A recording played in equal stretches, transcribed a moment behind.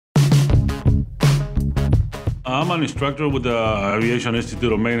I'm an instructor with the Aviation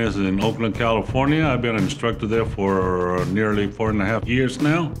Institute of Maintenance in Oakland, California. I've been an instructor there for nearly 4.5 years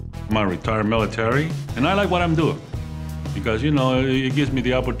now. I'm a retired military, and I like what I'm doing because, it gives me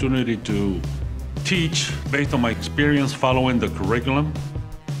the opportunity to teach based on my experience following the curriculum.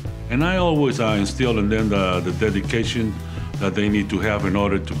 And I always instill in them the dedication that they need to have in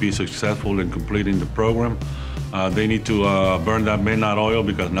order to be successful in completing the program. They need to burn that midnight oil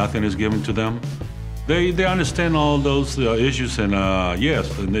because nothing is given to them. They understand all those issues, and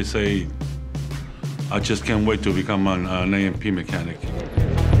yes, and they say, I just can't wait to become an A&P mechanic.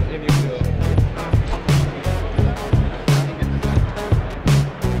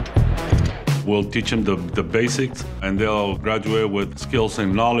 We'll teach them the basics, and they'll graduate with skills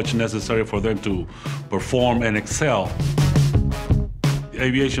and knowledge necessary for them to perform and excel. The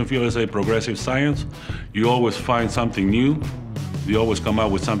aviation field is a progressive science. You always find something new. You always come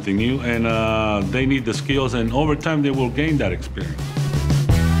out with something new, and they need the skills, and over time they will gain that experience.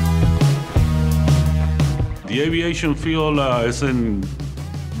 The aviation field is in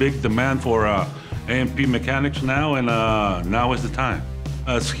big demand for A&P mechanics now, and now is the time.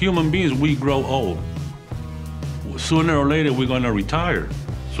 As human beings, we grow old. Sooner or later, we're going to retire.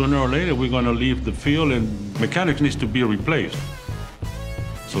 Sooner or later, we're going to leave the field, and mechanics needs to be replaced.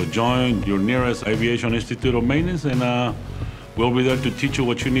 So join your nearest Aviation Institute of Maintenance, and we'll be there to teach you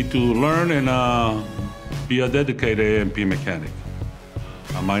what you need to learn and be a dedicated A&P mechanic.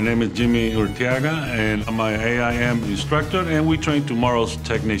 My name is Urteaga, and I'm an AIM instructor, and we train tomorrow's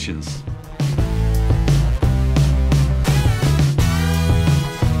technicians.